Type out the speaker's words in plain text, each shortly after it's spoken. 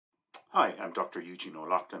Hi, I'm Dr. Eugene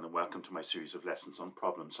O'Loughlin and welcome to my series of lessons on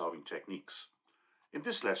problem-solving techniques. In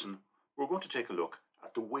this lesson, we're going to take a look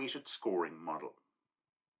at the weighted scoring model.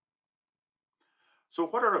 So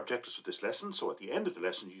what are our objectives for this lesson? So at the end of the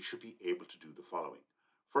lesson, you should be able to do the following.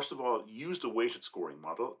 First of all, use the weighted scoring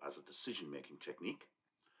model as a decision-making technique.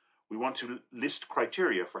 We want to list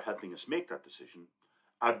criteria for helping us make that decision,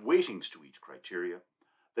 add weightings to each criteria,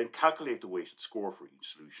 then calculate the weighted score for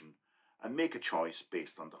each solution, and make a choice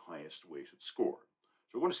based on the highest weighted score.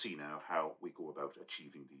 So we're going to see now how we go about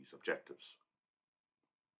achieving these objectives.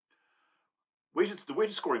 The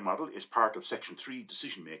weighted scoring model is part of Section 3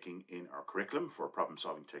 Decision Making in our curriculum for Problem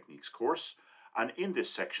Solving Techniques course. And in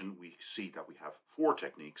this section, we see that we have 4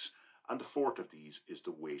 techniques, and the fourth of these is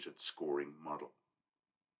the weighted scoring model.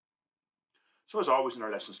 So as always in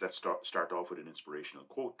our lessons, let's start off with an inspirational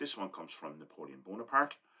quote. This one comes from Napoleon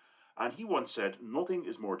Bonaparte. And he once said, "Nothing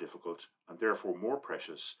is more difficult and therefore more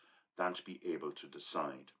precious than to be able to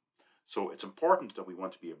decide." So it's important that we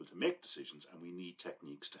want to be able to make decisions, and we need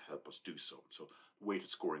techniques to help us do so. So the weighted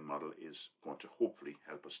scoring model is going to hopefully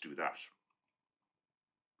help us do that.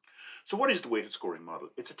 So what is the weighted scoring model?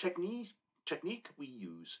 It's a technique we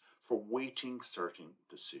use for weighting certain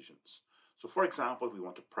decisions. So for example, if we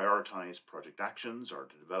want to prioritize project actions or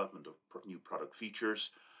the development of new product features,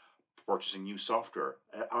 purchasing new software,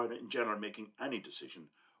 or in general making any decision,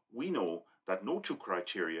 we know that no two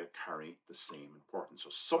criteria carry the same importance. So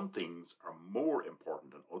some things are more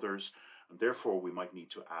important than others, and therefore we might need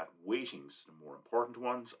to add weightings to the more important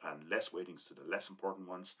ones and less weightings to the less important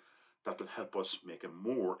ones. That will help us make a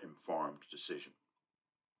more informed decision.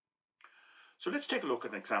 So let's take a look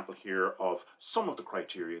at an example here of some of the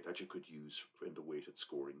criteria that you could use in the weighted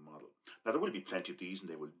scoring model. Now there will be plenty of these and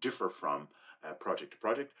they will differ from project to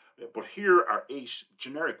project, but here are 8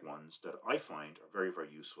 generic ones that I find are very,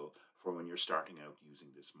 very useful for when you're starting out using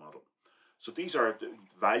this model. So these are the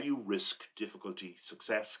value, risk, difficulty,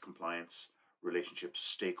 success, compliance, relationships,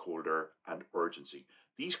 stakeholder, and urgency.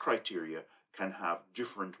 These criteria can have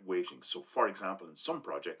different weightings. So for example, in some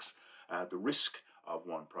projects, the risk of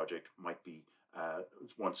one project might be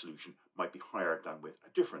one solution might be higher than with a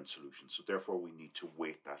different solution. So therefore we need to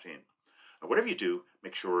weight that in. Now, whatever you do,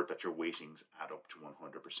 make sure that your weightings add up to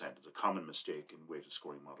 100%. It's a common mistake in weighted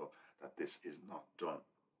scoring model that this is not done.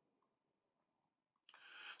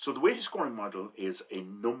 So the weighted scoring model is a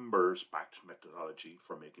numbers-backed methodology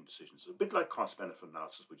for making decisions. It's a bit like cost-benefit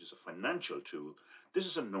analysis, which is a financial tool. This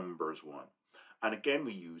is a numbers one. And again,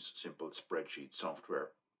 we use simple spreadsheet software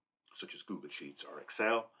such as Google Sheets or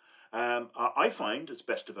Excel. I find it's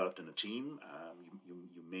best developed in a team.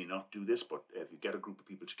 You may not do this, but if you get a group of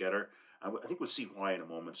people together, I think we'll see why in a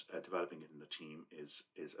moment, developing it in a team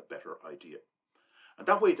is a better idea. And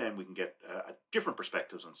that way then we can get different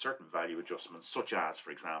perspectives on certain value adjustments, such as,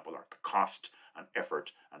 for example, the cost and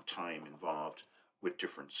effort and time involved with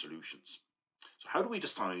different solutions. So how do we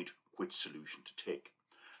decide which solution to take?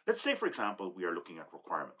 Let's say, for example, we are looking at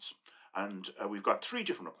requirements. And we've got 3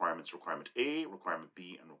 different requirements: requirement A, requirement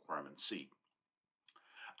B, and requirement C.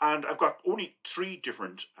 And I've got only 3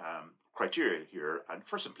 different criteria here, and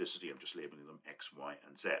for simplicity I'm just labeling them X, Y,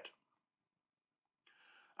 and Z.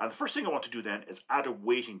 And the first thing I want to do then is add a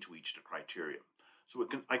weighting to each of the criteria. So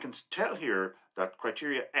I can tell here that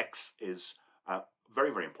criteria X is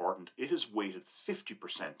very, very important. It is weighted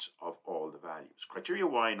 50% of all the values. Criteria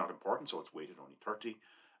Y, not important, so it's weighted only 30.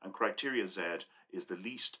 And criteria Z is the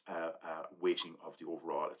least weighting of the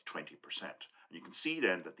overall at 20%. And you can see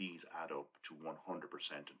then that these add up to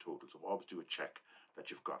 100% in total. So always do a check that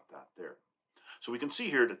you've got that there. So we can see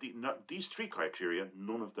here that these 3 criteria,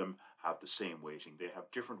 none of them have the same weighting. They have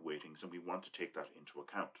different weightings, and we want to take that into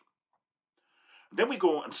account. And then we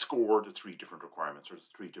go and score the 3 different requirements, or the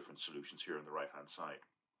 3 different solutions here on the right-hand side.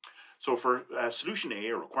 So for solution A,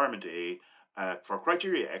 or requirement A, for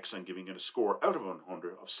criteria X, I'm giving it a score out of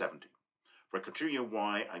 100 of 70. For criteria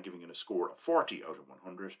Y, I'm giving it a score of 40 out of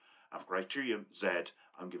 100. And for criteria Z,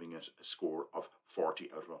 I'm giving it a score of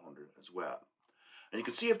 40 out of 100 as well. And you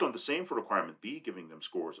can see I've done the same for requirement B, giving them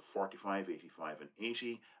scores of 45, 85, and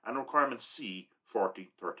 80, and requirement C, 40,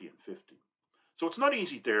 30, and 50. So it's not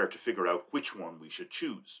easy there to figure out which one we should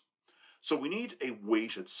choose. So we need a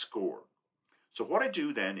weighted score. So what I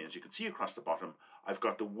do then is, you can see across the bottom, I've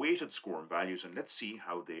got the weighted score and values, and let's see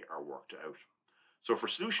how they are worked out. So for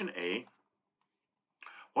solution A,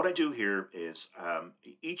 what I do here is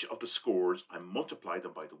each of the scores, I multiply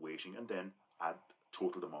them by the weighting and then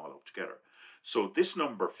total them all up together. So this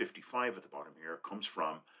number 55 at the bottom here comes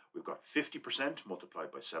from, we've got 50%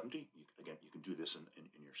 multiplied by 70. Again, you can do this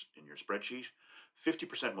in your spreadsheet.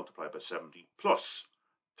 50% multiplied by 70 plus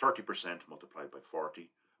 30% multiplied by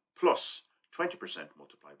 40 plus 20%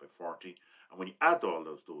 multiplied by 40. And when you add all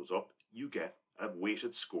those up, you get a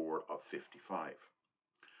weighted score of 55.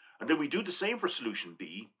 And then we do the same for solution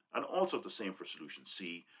B and also the same for solution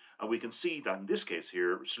C. And we can see that in this case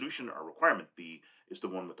here, solution or requirement B is the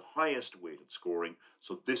one with the highest weighted scoring.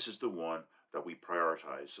 So this is the one that we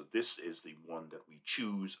prioritize. So this is the one that we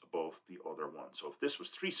choose above the other one. So if this was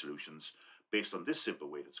 3 solutions based on this simple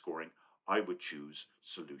weighted scoring, I would choose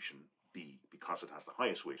solution B because it has the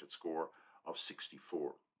highest weighted score of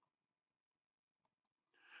 64.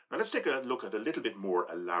 Now let's take a look at a little bit more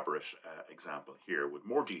elaborate example here with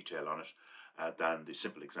more detail on it than the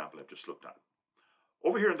simple example I've just looked at.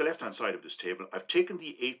 Over here on the left hand side of this table, I've taken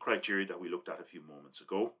the 8 criteria that we looked at a few moments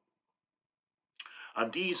ago.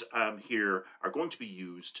 And these here are going to be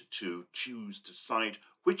used to decide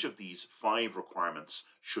which of these 5 requirements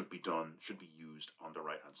should be used on the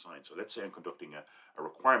right hand side. So let's say I'm conducting a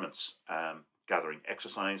requirements gathering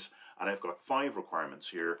exercise, and I've got 5 requirements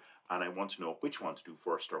here, and I want to know which ones do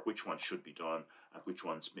first, or which ones should be done, and which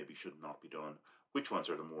ones maybe should not be done, which ones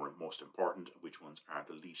are the most important, and which ones are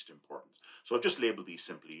the least important. So I've just labeled these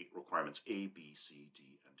simply requirements A, B, C, D,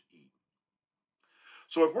 and E.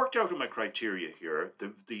 So I've worked out in my criteria here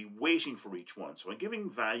the weighting for each one. So I'm giving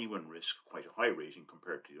value and risk quite a high rating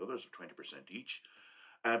compared to the others of 20% each.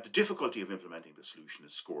 The difficulty of implementing the solution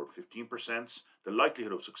is scored 15%. The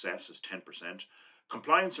likelihood of success is 10%.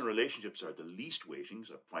 Compliance and relationships are the least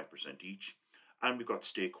weightings at 5% each. And we've got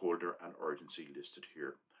stakeholder and urgency listed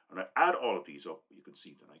here. And I add all of these up, you can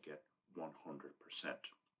see that I get 100%.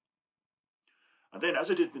 And then,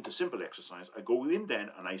 as I did with the simple exercise, I go in then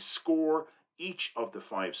and I score each of the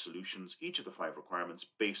 5 solutions, each of the 5 requirements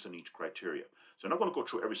based on each criteria. So I'm not going to go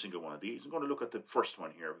through every single one of these. I'm going to look at the first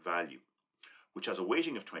one here, value, which has a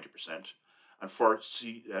weighting of 20%. And for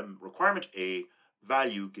requirement A,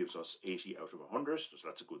 value gives us 80 out of 100, so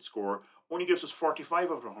that's a good score. Only gives us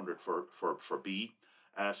 45 out of 100 for B.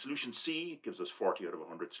 Solution C gives us 40 out of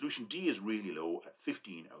 100. Solution D is really low at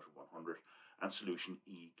 15 out of 100. And solution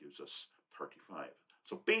E gives us 35.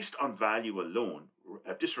 So based on value alone,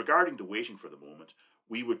 disregarding the weighting for the moment,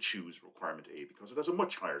 we would choose requirement A because it has a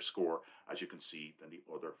much higher score, as you can see, than the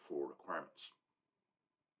other 4 requirements.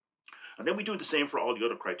 And then we do the same for all the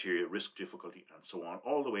other criteria, risk, difficulty, and so on,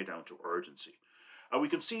 all the way down to urgency. And we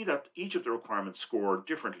can see that each of the requirements score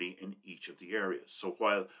differently in each of the areas. So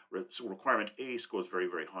while requirement A scores very,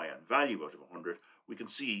 very high on value out of 100, we can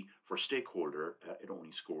see for stakeholder, it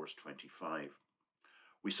only scores 25.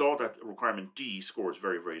 We saw that requirement D scores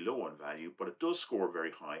very, very low on value, but it does score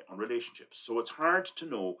very high on relationships. So it's hard to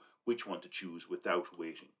know which one to choose without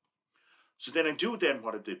weighting. So then I do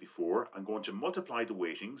what I did before. I'm going to multiply the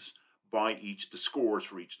weightings by the scores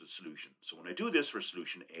for each of the solutions. So when I do this for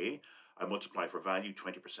solution A, I multiply for value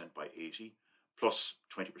 20% by 80, plus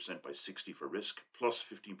 20% by 60 for risk, plus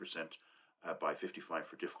 15% by 55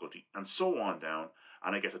 for difficulty, and so on down,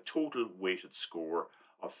 and I get a total weighted score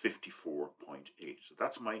of 54.8. So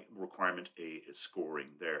that's my requirement A is scoring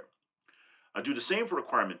there. I do the same for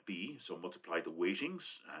requirement B, so multiply the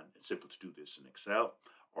weightings, and it's simple to do this in Excel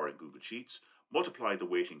or in Google Sheets. Multiply the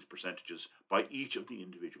weightings percentages by each of the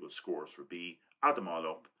individual scores for B, add them all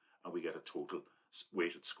up, and we get a total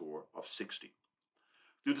weighted score of 60.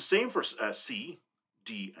 Do the same for C,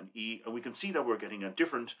 D, and E, and we can see that we're getting a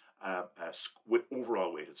different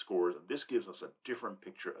overall weighted scores, and this gives us a different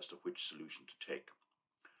picture as to which solution to take.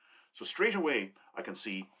 So straight away, I can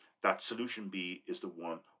see that solution B is the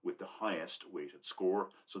one with the highest weighted score.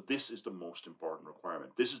 So this is the most important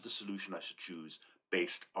requirement. This is the solution I should choose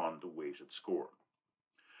based on the weighted score.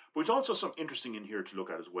 But there's also some interesting in here to look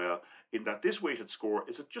at as well, in that this weighted score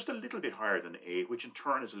is just a little bit higher than A, which in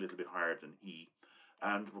turn is a little bit higher than E.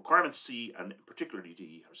 And requirements C and particularly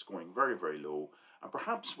D are scoring very, very low. And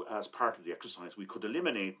perhaps as part of the exercise, we could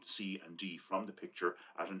eliminate C and D from the picture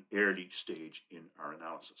at an early stage in our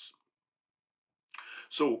analysis.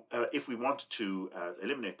 So if we wanted to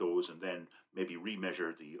eliminate those and then maybe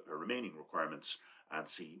remeasure the remaining requirements and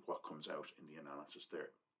see what comes out in the analysis there.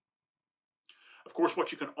 Of course,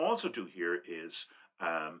 what you can also do here is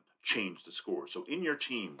change the score. So in your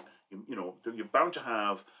team, you're bound to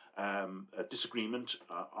have a disagreement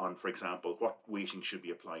on, for example, what weighting should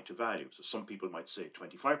be applied to value. So some people might say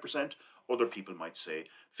 25%, other people might say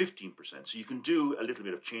 15%. So you can do a little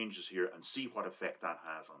bit of changes here and see what effect that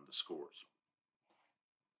has on the scores.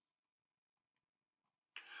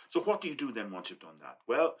 So what do you do then once you've done that?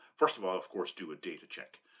 Well, first of all, of course, do a data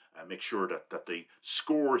check. Make sure that the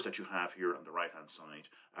scores that you have here on the right-hand side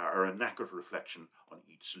are an accurate reflection on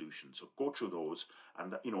each solution. So go through those,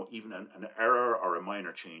 and even an error or a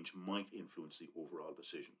minor change might influence the overall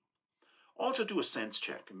decision. Also do a sense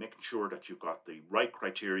check and making sure that you've got the right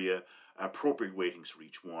criteria, appropriate weightings for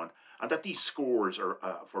each one, and that these scores are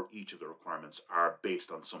for each of the requirements are based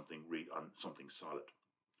on something solid.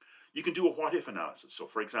 You can do a what if analysis. So,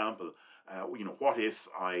 for example, what if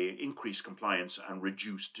I increase compliance and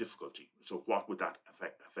reduce difficulty? So, what would that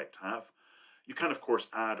effect have? You can, of course,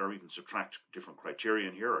 add or even subtract different criteria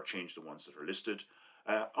in here or change the ones that are listed.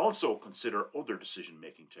 Also, consider other decision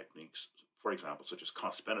making techniques, for example, such as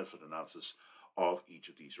cost benefit analysis of each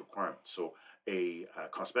of these requirements. So, a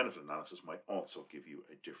cost benefit analysis might also give you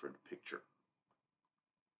a different picture.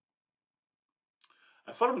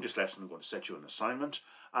 Following this lesson, I'm going to set you an assignment,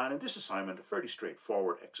 and in this assignment, a fairly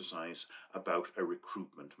straightforward exercise about a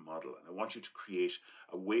recruitment model. And I want you to create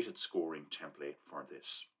a weighted scoring template for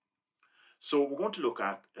this. So we're going to look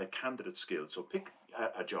at candidate skills. So pick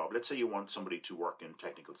a job. Let's say you want somebody to work in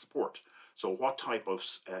technical support. So what type of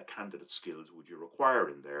candidate skills would you require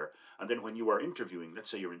in there? And then when you are interviewing, let's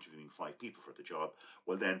say you're interviewing 5 people for the job,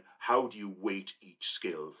 well then how do you weight each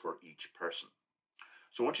skill for each person?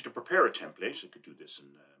 So I want you to prepare a template. You could do this in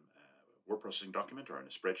a word processing document or in a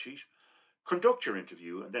spreadsheet. Conduct your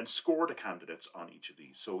interview and then score the candidates on each of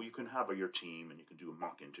these. So you can have your team and you can do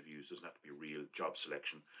mock interviews. Doesn't have to be a real job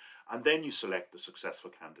selection. And then you select the successful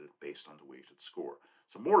candidate based on the weighted score.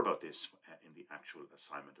 So more about this in the actual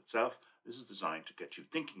assignment itself. This is designed to get you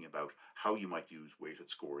thinking about how you might use weighted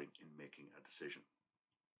scoring in making a decision.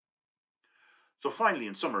 So finally,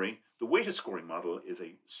 in summary, the weighted scoring model is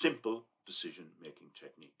a simple decision-making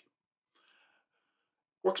technique.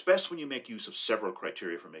 Works best when you make use of several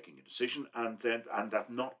criteria for making a decision and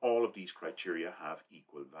that not all of these criteria have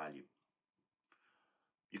equal value.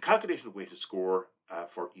 You calculate the weighted score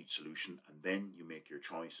for each solution and then you make your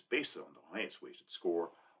choice based on the highest weighted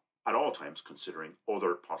score, at all times considering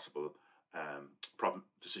other possible problem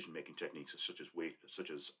decision-making techniques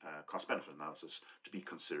such as cost-benefit analysis to be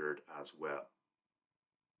considered as well.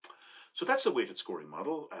 So that's the weighted scoring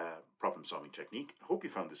model, problem-solving technique. I hope you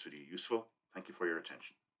found this video useful. Thank you for your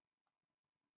attention.